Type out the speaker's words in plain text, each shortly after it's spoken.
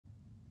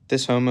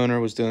This homeowner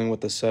was dealing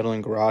with a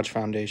settling garage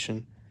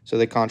foundation, so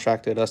they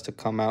contracted us to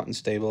come out and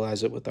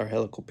stabilize it with our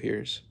helical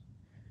piers.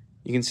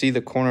 You can see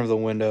the corner of the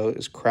window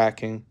is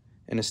cracking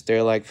in a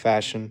stair-like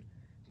fashion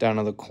down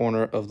to the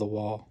corner of the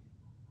wall.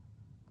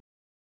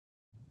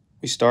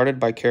 We started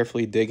by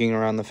carefully digging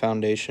around the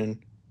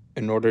foundation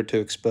in order to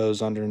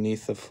expose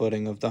underneath the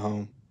footing of the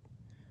home.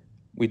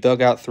 We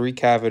dug out 3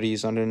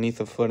 cavities underneath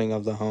the footing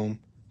of the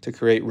home to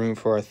create room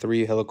for our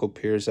 3 helical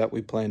piers that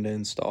we plan to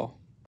install.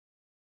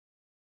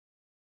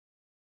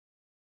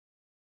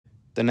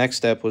 The next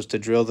step was to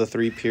drill the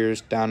 3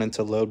 piers down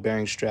into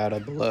load-bearing strata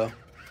below.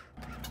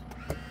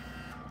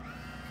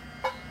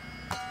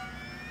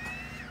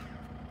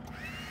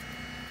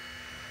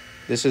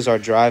 This is our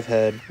drive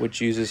head,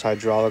 which uses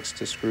hydraulics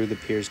to screw the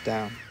piers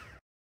down.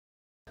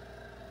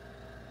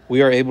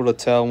 We are able to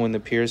tell when the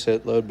piers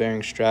hit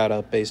load-bearing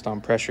strata based on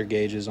pressure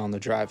gauges on the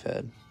drive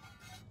head.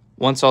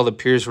 Once all the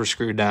piers were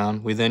screwed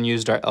down, we then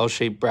used our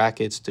L-shaped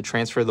brackets to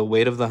transfer the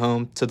weight of the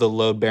home to the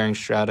load-bearing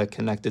strata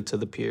connected to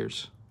the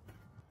piers.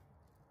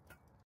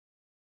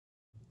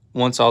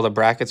 Once all the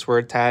brackets were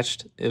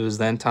attached, it was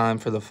then time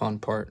for the fun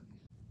part.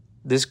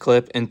 This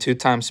clip in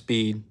 2x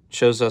speed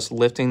shows us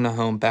lifting the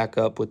home back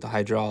up with the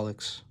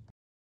hydraulics.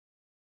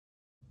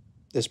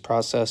 This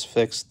process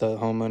fixed the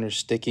homeowner's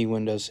sticky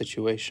window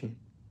situation.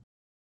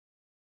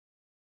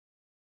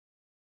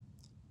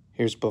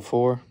 Here's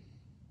before,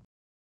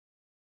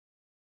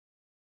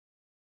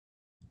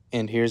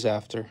 and here's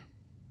after.